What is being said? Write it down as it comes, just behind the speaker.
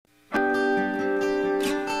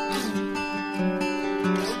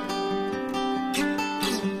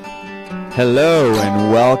Hello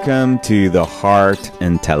and welcome to The Heart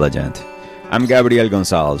Intelligent. I'm Gabriel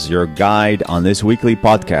Gonsalves, your guide on this weekly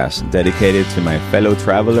podcast dedicated to my fellow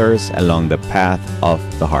travelers along the path of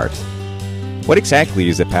the heart. What exactly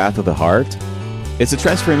is the path of the heart? It's a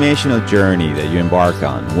transformational journey that you embark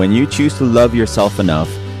on when you choose to love yourself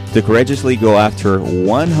enough to courageously go after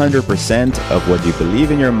 100% of what you believe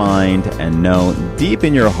in your mind and know deep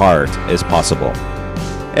in your heart is possible.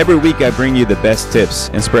 Every week I bring you the best tips,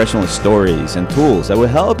 inspirational stories, and tools that will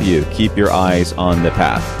help you keep your eyes on the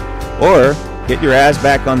path. Or get your ass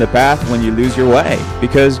back on the path when you lose your way,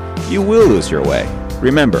 because you will lose your way.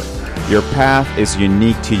 Remember, your path is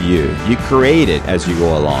unique to you. You create it as you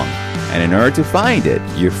go along. And in order to find it,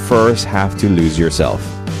 you first have to lose yourself.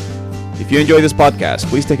 If you enjoy this podcast,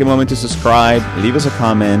 please take a moment to subscribe, leave us a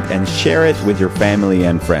comment, and share it with your family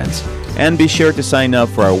and friends. And be sure to sign up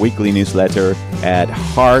for our weekly newsletter at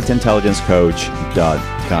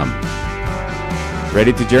heartintelligencecoach.com.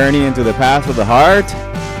 Ready to journey into the path of the heart?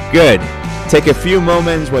 Good. Take a few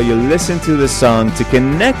moments while you listen to the song to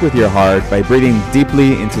connect with your heart by breathing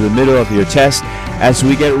deeply into the middle of your chest as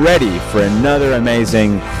we get ready for another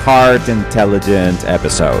amazing Heart Intelligent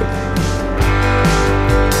episode.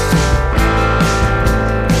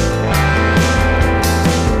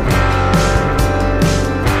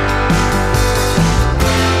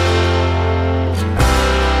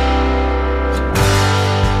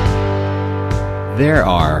 There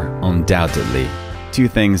are undoubtedly two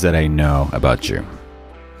things that I know about you.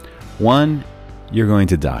 One, you're going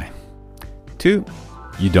to die. Two,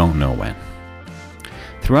 you don't know when.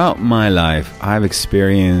 Throughout my life, I've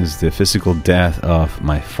experienced the physical death of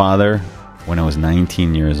my father when I was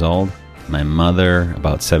 19 years old, my mother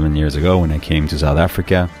about 7 years ago when I came to South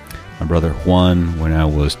Africa, my brother Juan when I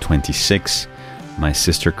was 26, my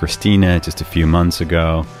sister Christina just a few months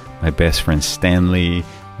ago, my best friend Stanley,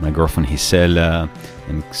 my girlfriend Gisela,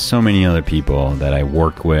 and so many other people that I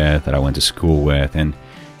work with, that I went to school with. And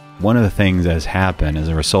one of the things that has happened as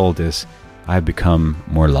a result is I've become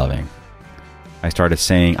more loving. I started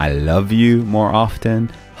saying I love you more often,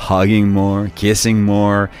 hugging more, kissing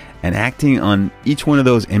more, and acting on each one of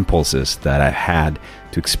those impulses that I had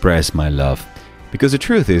to express my love. Because the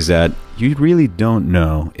truth is that you really don't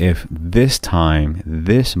know if this time,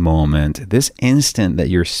 this moment, this instant that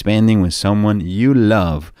you're spending with someone you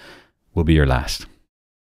love will be your last.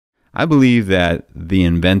 I believe that the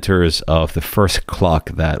inventors of the first clock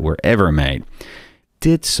that were ever made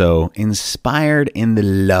did so inspired in the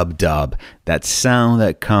lub-dub, that sound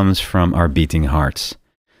that comes from our beating hearts.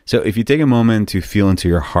 So if you take a moment to feel into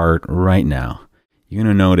your heart right now, you're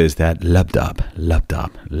going to notice that lub-dub,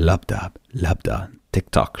 lub-dub, lub-dub, lub-dub,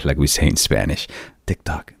 tick-tock, like we say in Spanish.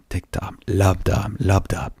 Tick-tock, tick-tock, lub-dub,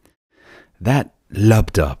 lub-dub. That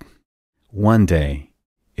lub-dub, one day,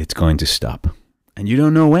 it's going to stop. And you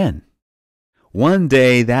don't know when. One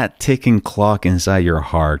day, that ticking clock inside your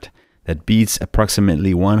heart that beats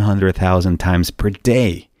approximately 100,000 times per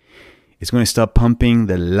day is going to stop pumping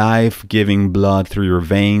the life-giving blood through your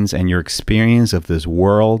veins, and your experience of this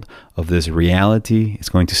world, of this reality, is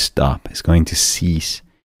going to stop. It's going to cease.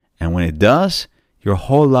 And when it does, your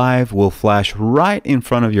whole life will flash right in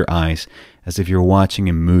front of your eyes as if you're watching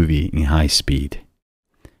a movie in high speed.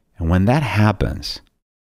 And when that happens,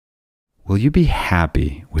 will you be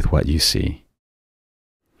happy with what you see?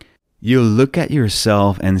 You'll look at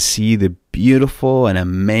yourself and see the beautiful and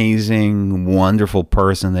amazing, wonderful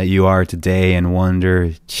person that you are today and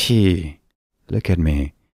wonder, gee, look at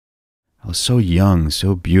me. I was so young,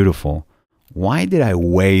 so beautiful. Why did I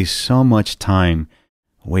waste so much time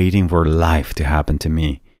waiting for life to happen to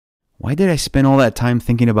me? Why did I spend all that time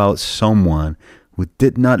thinking about someone who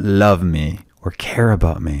did not love me or care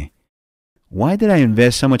about me? Why did I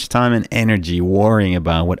invest so much time and energy worrying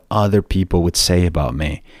about what other people would say about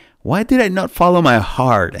me? Why did I not follow my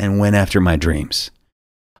heart and went after my dreams?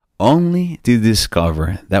 Only to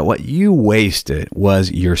discover that what you wasted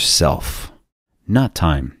was yourself, not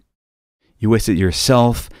time. You wasted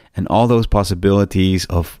yourself and all those possibilities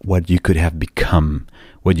of what you could have become,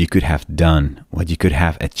 what you could have done, what you could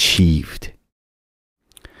have achieved.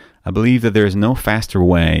 I believe that there is no faster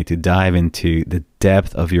way to dive into the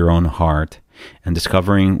depth of your own heart and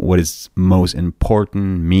discovering what is most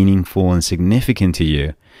important, meaningful, and significant to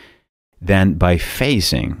you than by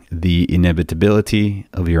facing the inevitability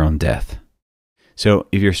of your own death. So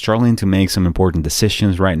if you're struggling to make some important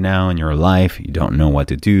decisions right now in your life, you don't know what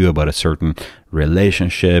to do about a certain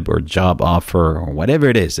relationship or job offer or whatever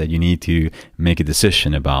it is that you need to make a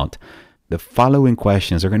decision about, the following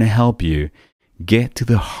questions are going to help you get to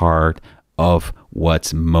the heart of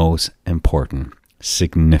what's most important,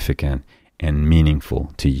 significant, and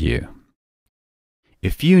meaningful to you.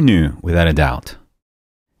 If you knew without a doubt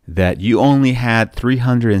that you only had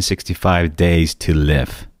 365 days to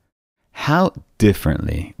live, how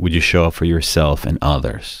differently would you show up for yourself and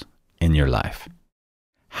others in your life?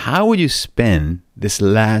 How would you spend this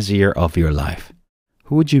last year of your life?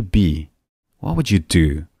 Who would you be? What would you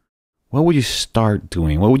do? What would you start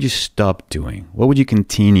doing? What would you stop doing? What would you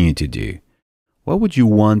continue to do? What would you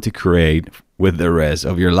want to create with the rest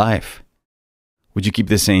of your life? Would you keep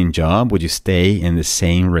the same job? Would you stay in the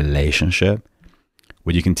same relationship?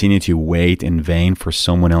 Would you continue to wait in vain for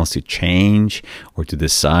someone else to change or to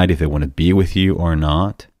decide if they want to be with you or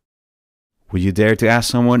not? Would you dare to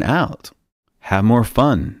ask someone out? Have more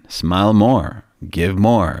fun, smile more, give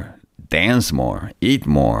more, dance more, eat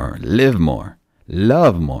more, live more,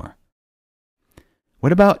 love more?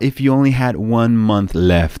 What about if you only had 1 month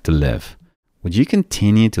left to live? Would you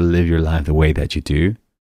continue to live your life the way that you do?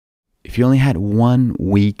 If you only had 1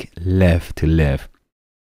 week left to live,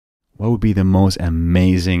 what would be the most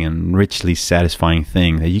amazing and richly satisfying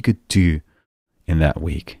thing that you could do in that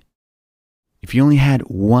week? If you only had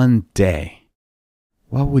 1 day,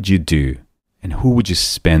 what would you do and who would you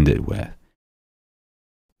spend it with?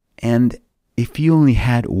 And if you only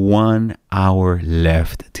had 1 hour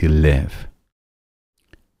left to live,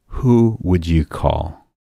 who would you call?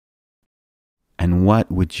 And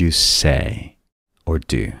what would you say or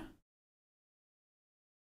do?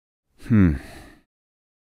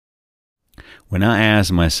 When I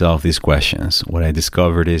asked myself these questions, what I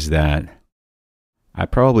discovered is that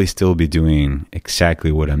I'd probably still be doing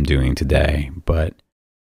exactly what I'm doing today, but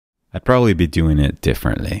I'd probably be doing it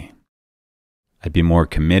differently. I'd be more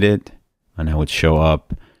committed, and I would show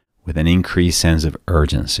up with an increased sense of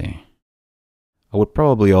urgency. I would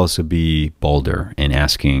probably also be bolder in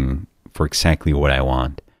asking for exactly what I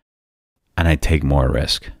want, and I'd take more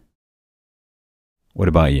risk. What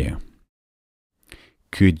about you?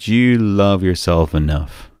 Could you love yourself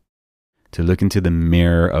enough to look into the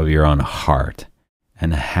mirror of your own heart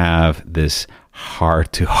and have this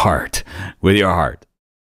heart-to-heart with your heart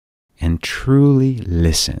and truly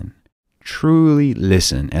listen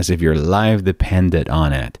as if your life depended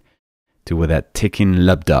on it to what that ticking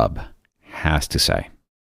lub-dub has to say?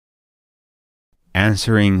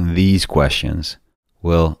 Answering these questions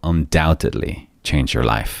will undoubtedly change your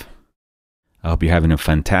life. I hope you're having a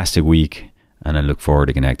fantastic week, and I look forward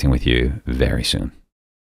to connecting with you very soon.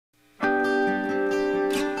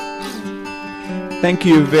 Thank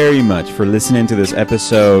you very much for listening to this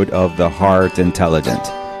episode of The Heart Intelligent.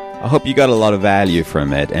 I hope you got a lot of value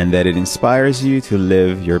from it and that it inspires you to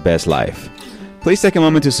live your best life. Please take a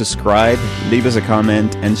moment to subscribe, leave us a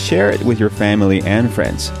comment, and share it with your family and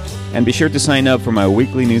friends. And be sure to sign up for my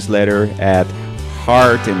weekly newsletter at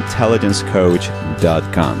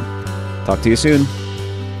heartintelligencecoach.com. Talk to you soon.